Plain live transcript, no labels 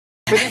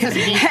But this is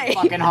me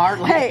fucking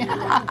Hartley. Hey,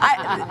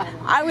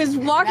 I was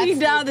walking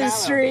down the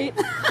street.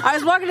 I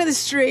was walking to the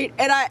street,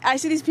 and I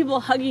see these people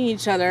hugging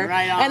each other.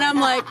 Right on. And I'm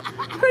like,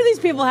 who are these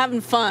people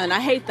having fun? I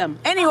hate them.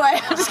 Anyway,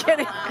 I'm just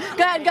kidding.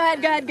 Go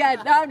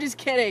ahead. No, I'm just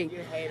kidding.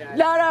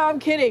 No, I'm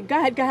kidding. Go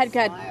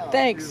ahead.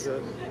 Thanks. No,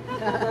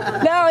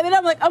 and then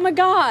I'm like, oh my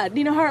God,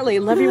 Nina Hartley,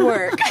 love your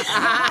work.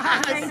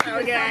 Thank you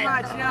so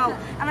much. No,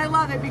 and I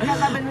love it because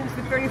I've been doing this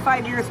for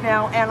 35 years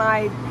now, and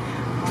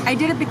I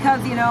did it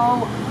because, you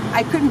know,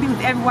 I couldn't be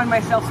with everyone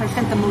myself, so I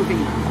sent the movie.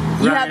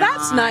 Yeah,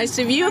 that's nice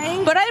of you.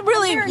 Thank But I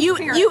really, you.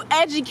 you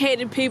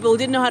educated people who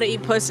didn't know how to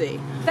eat pussy.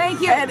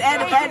 Thank you. And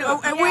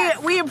Yes.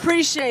 we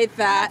appreciate I'll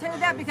that. tell you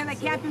that because I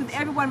can't be with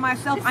everyone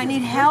myself. I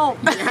need help.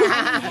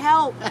 I need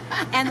help.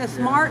 And the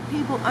smart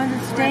people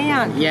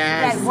understand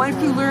Yes. that once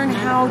you learn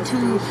how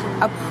to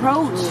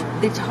approach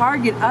the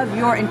target of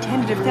your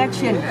intended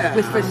affection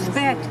with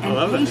respect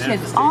and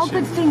patience, all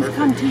good things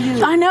come to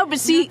you. I know, but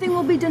see, Nothing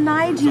will be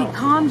denied you.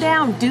 Calm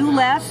down. Do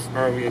less,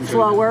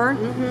 slower,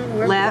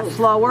 less,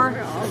 slower.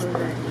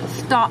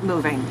 Stop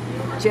moving.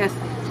 Just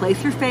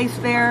place your face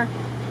there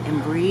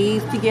and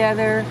breathe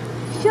together.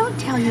 She'll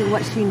tell you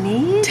what she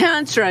needs.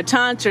 tantra.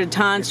 Not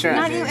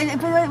even,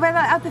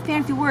 without the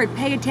fancy word,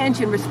 pay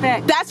attention,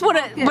 respect. That's what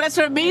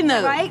I mean,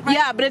 though. Right?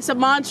 Yeah, but it's a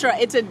mantra.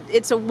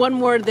 It's a one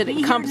word that Be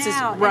here encompasses.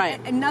 now. Right.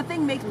 And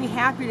nothing makes me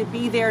happier to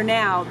be there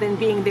now than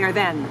being there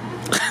then.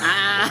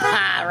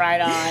 Right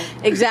on.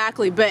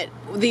 Exactly. But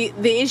the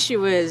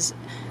issue is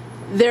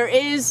there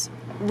is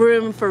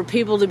room for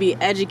people to be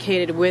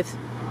educated with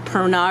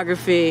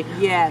pornography.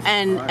 Yes.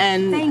 And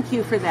Thank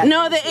you for that.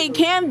 No, that it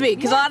can be,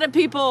 because a lot of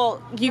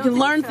people, you can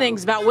learn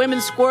things about women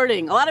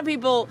squirting. A lot of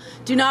people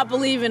do not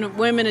believe in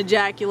women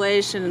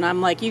ejaculation, and I'm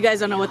like, you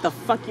guys don't know what the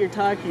fuck you're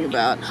talking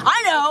about.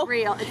 I know.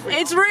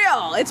 It's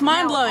real. It's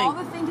mind blowing. All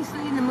the things you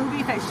see in the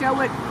movies that show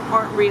it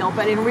aren't real,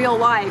 but in real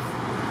life,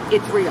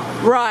 it's real.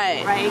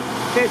 Right. Right?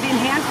 There's the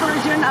enhanced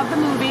version of the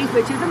movie,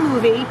 which is a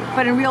movie,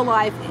 but in real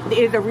life, it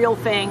is a real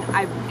thing.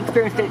 I've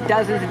experienced it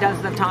dozens and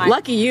dozens of times.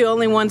 Lucky you,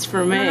 only once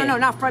for me. No,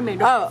 not from me.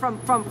 No, from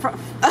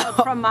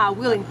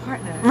willing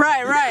partner.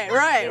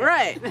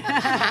 Right.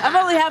 I've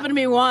only happened to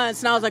me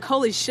once, and I was like,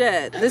 holy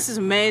shit, this is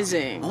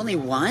amazing. Only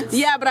once?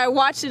 Yeah, but I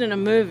watched it in a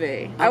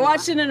movie. I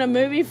watched it in a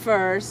movie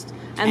first,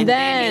 and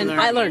then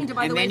I learned.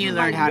 And then you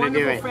learned how to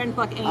do it. Friend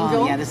Buck Angel,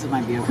 Oh yeah, this is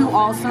my beautiful. who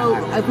also,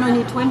 I've known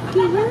you 20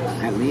 years?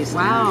 At least.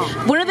 Wow.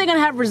 When are they going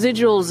to have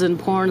residuals in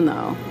porn,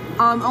 though?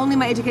 Only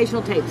my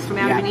educational tapes from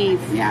Adam and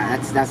Eve. Yeah,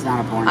 that's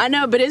not a porn. I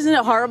know, but isn't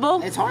it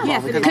horrible? It's horrible.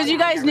 Yes, it is. Because you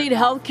guys need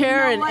health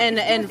care You know what?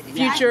 and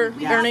future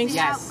We earnings.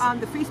 Yes.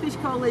 The Free Speech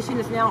Coalition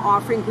is now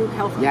offering group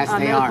health Yes, they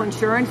medical are.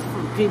 insurance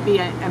to be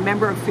a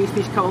member of Free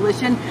Speech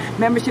Coalition.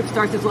 Membership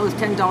starts as low as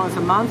 $10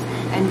 a month,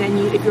 and then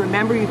if you're a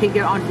member, you can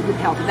get on to group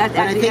health. That's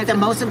And I think the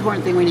most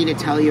important thing we need to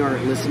tell your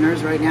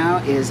listeners right now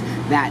is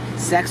that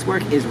sex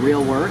work is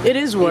real work. It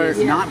is work.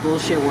 It is not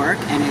bullshit work,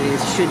 and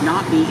should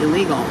not be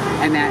illegal.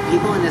 And that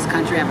people in this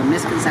country have a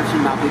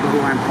misconception about people who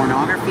are in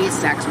pornography,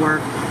 sex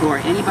work, who are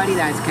anybody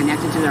that is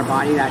connected to their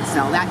body that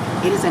sell that.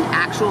 It is an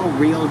actual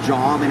real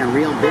job and a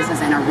real business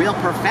and a real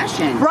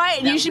profession. Right,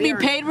 and that you should we be are-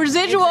 paid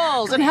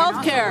residuals Exactly. and health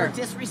also care.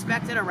 we're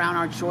disrespected around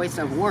our choice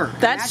of work.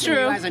 That's Imagine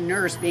true. You as a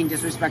nurse being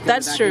disrespected.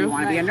 That's because true. You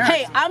want to be a nurse.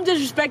 Hey, I'm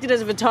disrespected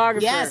as a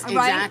photographer. Yes, Right?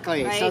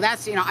 exactly. Right. So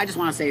that's, I just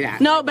want to say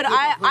that. No, but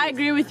I Please.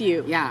 agree with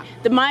you. Yeah.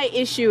 My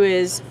issue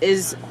is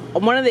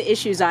one of the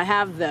issues I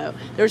have, though.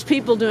 There's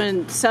people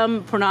doing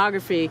some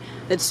pornography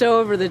that's so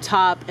over the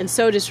top and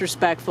so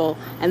disrespectful,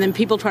 and then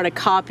people try to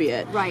copy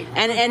it. Right.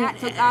 And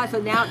so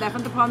now that's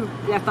not the problem.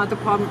 That's not the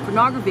problem with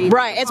pornography.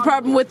 right, it's a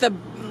problem with the.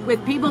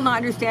 With people not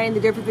understanding the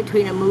difference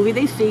between a movie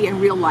they see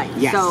and real life.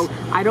 Yes. So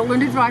I don't learn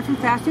to drive from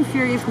Fast and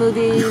Furious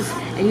movies,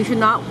 and you should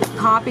not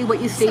copy what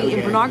you see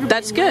in pornography.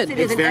 That's good. Unless it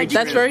is It's an very true.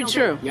 That's very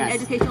educational- true. An Yes.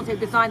 educational tape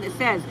design that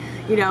says,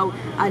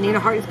 Nina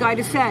Hartley's Guide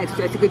to Sex,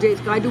 Jessica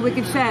Jay's Guide to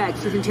Wicked Sex.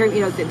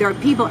 There are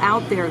people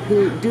out there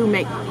who do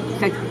make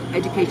sex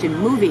education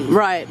movies.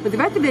 Right. But the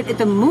rest of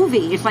it's a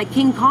movie. It's like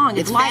King Kong.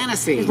 It's like,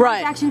 fantasy. It's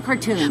Right. live action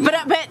cartoon. But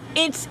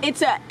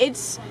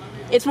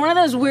it's one of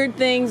those weird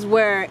things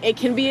where it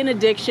can be an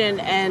addiction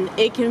and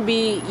it can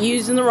be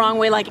used in the wrong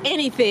way, like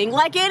anything,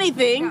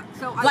 Yeah,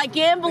 so like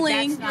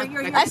gambling.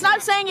 That's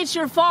not saying it's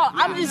your fault.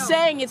 I'm just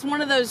saying it's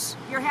one of those.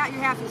 You're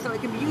happy, so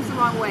it can be used the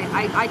wrong way.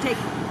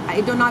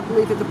 I do not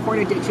believe it's a porn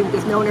addiction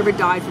because no one ever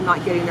dies from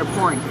not getting their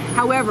porn.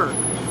 However,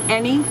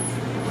 any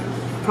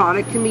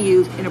product can be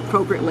used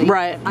inappropriately,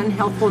 Right.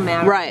 unhealthful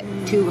manner, Right.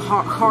 to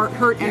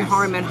hurt and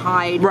harm and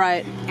hide.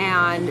 Right.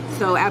 And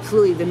so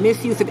absolutely the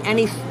misuse of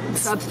any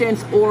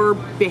substance or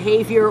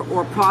behavior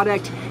or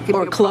product can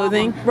Or be a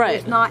clothing. problem.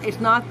 Right. It's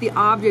not the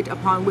object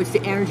upon which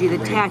the energy is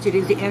attached. It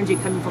is the energy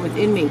coming from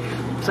within me.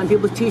 Some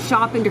people choose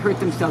shopping to hurt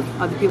themselves.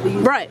 Other people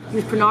use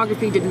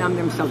pornography to numb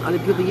themselves. Other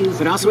people use.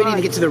 But also, we need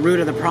to get to the root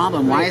of the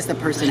problem. Why Right. is the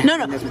person No,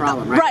 having this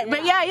problem? Right. Right,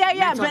 but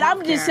Mental but I'm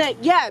health just care.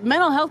 saying,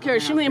 mental health care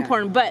is extremely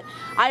important, but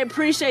I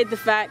appreciate the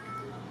fact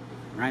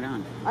Right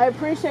on. I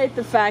appreciate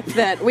the fact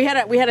that we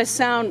had a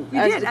sound.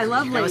 You did. I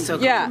love That was so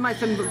cool. Yeah.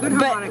 some good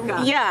harmonica.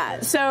 But,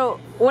 yeah. So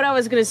what I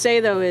was going to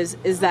say though is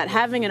that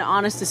having an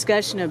honest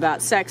discussion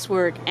about sex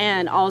work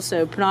and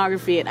also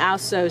pornography and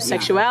also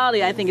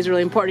sexuality, I think is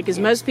really important because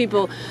most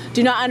people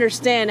do not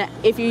understand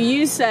if you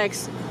use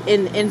sex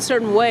in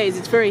certain ways,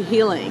 it's very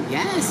healing.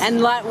 Yes.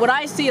 And what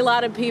I see a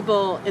lot of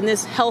people in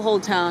this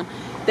hellhole town,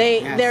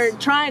 they're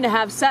trying to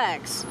have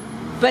sex.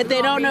 But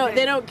they don't know.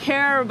 They don't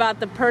care about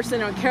the person. They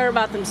don't care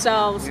about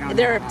themselves.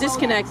 They're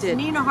disconnected.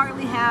 Nina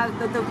Hartley has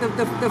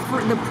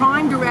the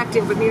prime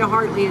directive with Nina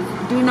Hartley is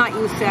do not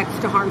use sex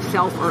to harm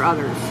self or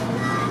others.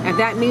 If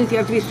that means you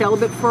have to be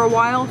celibate for a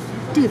while,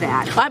 do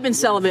that. I've been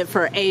celibate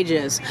for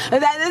ages.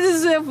 This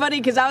is so funny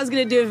because I was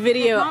going to do a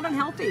video. It's not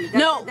unhealthy.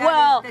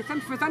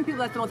 For some people,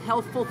 that's the most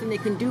healthful thing they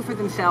can do for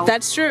themselves.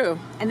 That's true.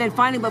 And then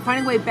finding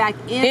a way back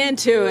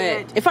into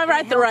it. If I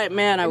write the right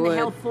man, I would. In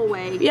a healthful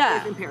way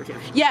is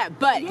imperative. Yeah,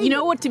 but you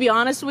know what? To be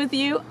honest with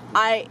you,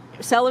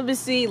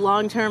 celibacy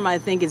long term, I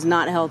think, is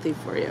not healthy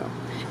for you.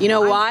 You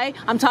know why?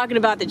 I'm talking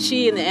about the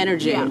chi and the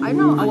energy. Yeah, I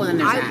know. Oh, well, then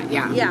there's that.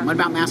 Yeah. What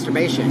about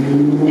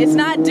masturbation? It's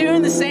not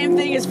doing the same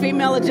thing as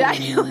female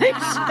ejaculation.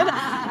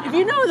 If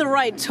you know the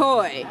right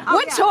toy.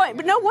 What toy?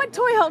 But no, what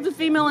toy helps with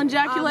female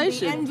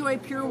ejaculation? The Enjoy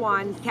Pure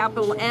Wand,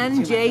 capital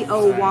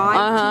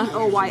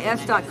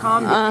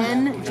NJOYPOYS.com. The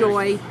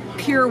Enjoy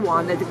Pure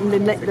Wand.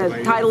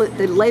 The title,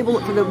 the label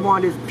for the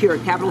wand is Pure,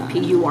 capital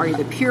PURE,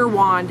 the Pure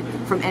Wand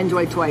from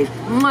Enjoy Toys.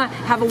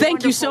 Have a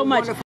Thank you so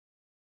much.